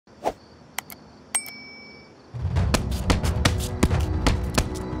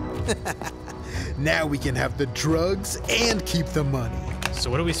Now we can have the drugs and keep the money. So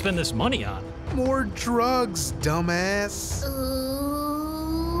what do we spend this money on? More drugs, dumbass.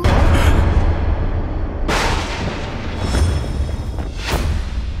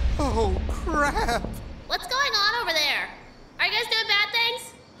 Oh, crap. What's going on over there? Are you guys doing bad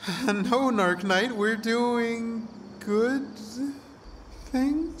things? No, Narc Knight, we're doing good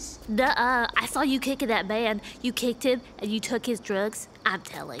things. Nuh-uh. I saw you kicking that man. You kicked him and you took his drugs. I'm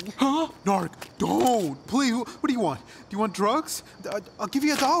telling. Huh? Narc, don't. Please, what do you want? Do you want drugs? I'll give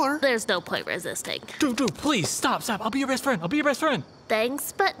you $1. There's no point resisting. Dude, please, stop. I'll be your best friend.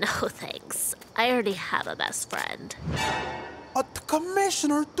 Thanks, but no thanks. I already have a best friend. The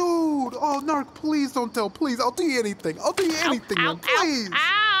commissioner, dude. Oh, Narc, please don't tell. Please, I'll do you anything. Ow, please.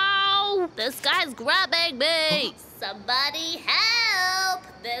 Ow! This guy's grabbing me. Somebody help!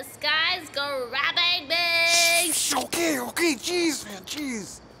 This guy's grabbing me. Shh, okay, jeez, man,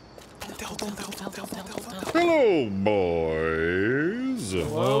 jeez. Don't tell. Hello, boys.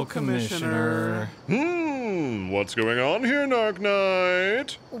 Hello, Commissioner. What's going on here, Narc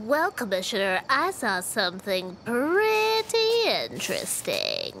Knight? Well, Commissioner, I saw something pretty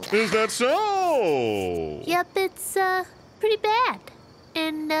interesting. Is that so? Yep, it's, pretty bad.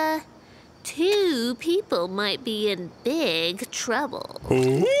 And, 2 people might be in big trouble.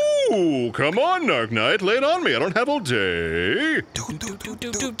 Ooh, come on, Narc Knight, lay it on me. I don't have all day. Dude.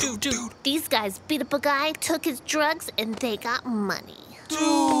 These guys beat up a guy, took his drugs, and they got money.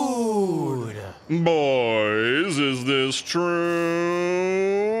 Dude. Boys, is this true?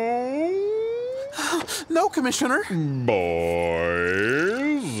 No, Commissioner. Boys?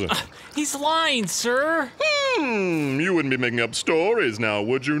 He's lying, sir. You wouldn't be making up stories now,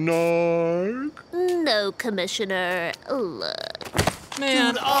 would you, Narc? No, Commissioner. Look.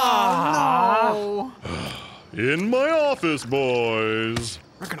 Man, No. In my office, boys.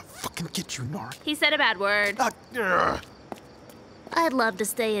 We're gonna fucking get you, Narc. He said a bad word. Ugh. I'd love to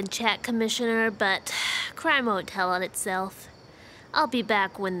stay and chat, Commissioner, but crime won't tell on itself. I'll be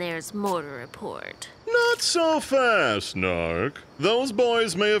back when there's more to report. Not so fast, Narc. Those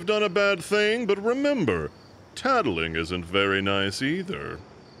boys may have done a bad thing, but remember, tattling isn't very nice either.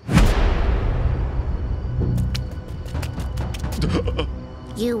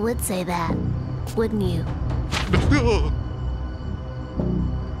 You would say that, wouldn't you?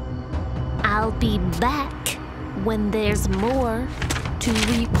 I'll be back when there's more to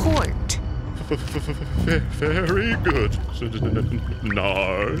report. Very good,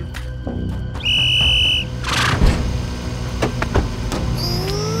 Narc.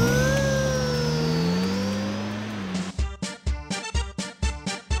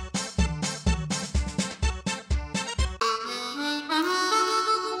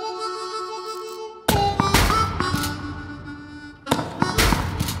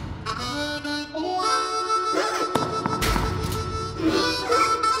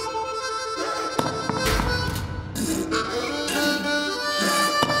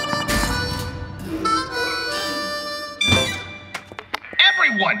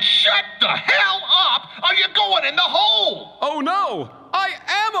 Everyone, shut the hell up, or you're going in the hole! Oh no! I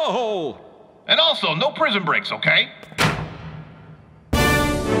am a hole! And also, no prison breaks, okay?